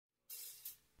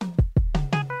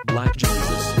Black Jesus.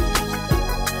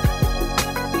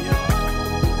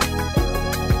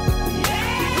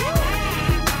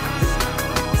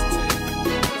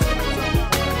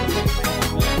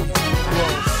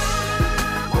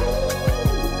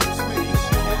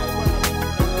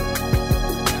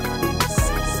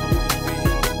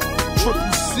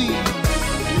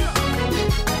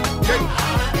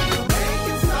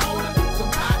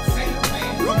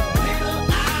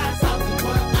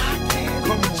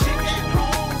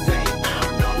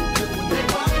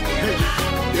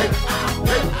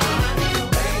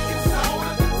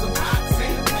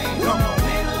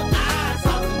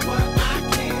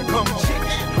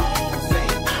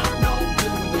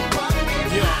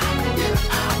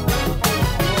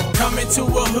 To a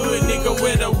hood nigga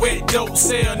with a wet dope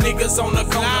sale. Niggas on the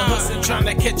corner hustling trying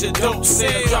to catch a dope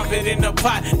sale. Drop it in the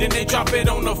pot, then they drop it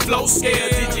on the flow scale.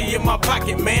 Digi in my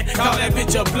pocket, man, call that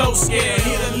bitch a blow scale.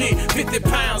 Hit a lick, 50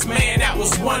 pounds, man, that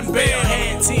was one bale.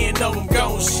 Had 10 of them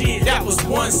gone, shit, that was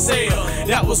one sale.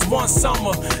 That was one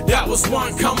summer, that was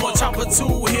one comer. Chopper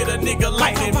 2 hit a nigga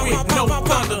lightning with no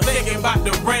thunder. Thinking about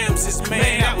the Ramses,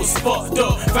 man, that was fucked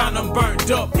up. Found them burnt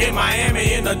up in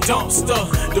Miami in a dumpster.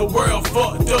 The world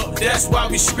fucked up, that's why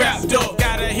we scrapped up.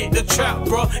 Gotta hit the trap,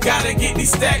 bro, gotta get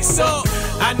these stacks up.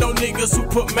 I know niggas who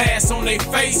put masks on their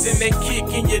face and they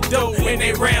kick in your dough and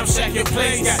they ramshack your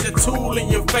place. Got the tool in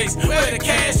your face, where the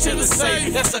cash to the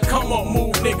safe. That's a come up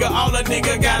move, nigga. All a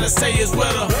nigga gotta say is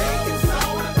where the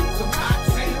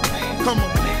come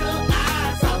on,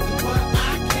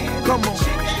 come on.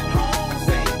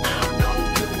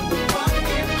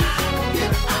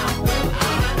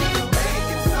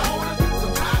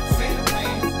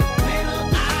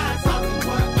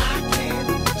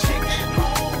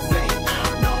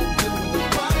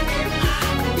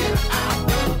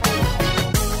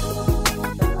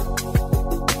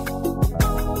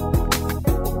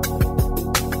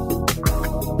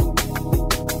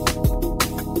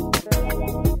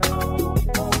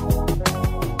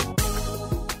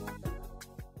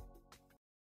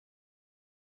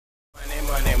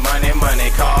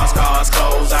 Money, cars,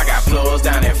 clothes. I got plugs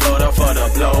down in Florida for the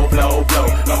blow.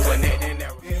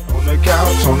 On the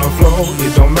couch, on the floor,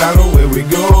 it don't matter where we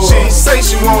go. She say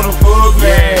she wanna fuck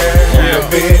me. On the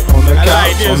bed, on the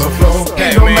couch, on the floor,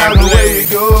 it don't matter where we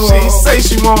go. She say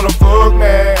she wanna fuck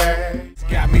me.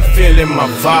 Got me feeling my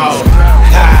vault.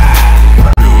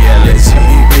 Yeah, let's see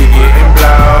we getting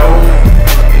blow.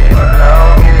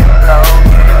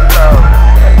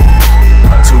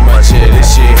 Too much of this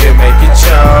shit here make it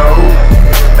choke.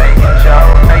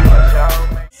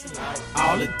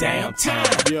 All the damn time,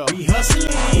 we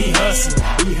hustling, we hustling,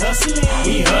 we hustling,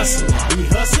 we hustling, we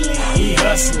hustling, we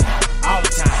hustling. All the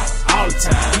time, all the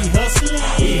time, we hustling,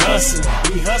 we hustling,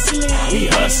 we hustling, we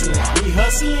hustling, we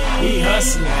hustling, we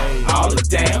hustling. All the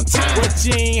damn time. What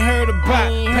you ain't heard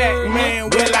about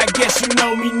Pakman? Well, I guess you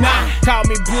know me now. Call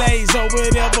me Blaze or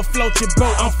whatever float your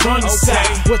boat. I'm from the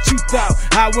side. What you thought?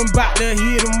 I went back to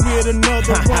hit him with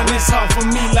another one. It's hard for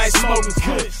me like smoking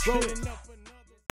kush.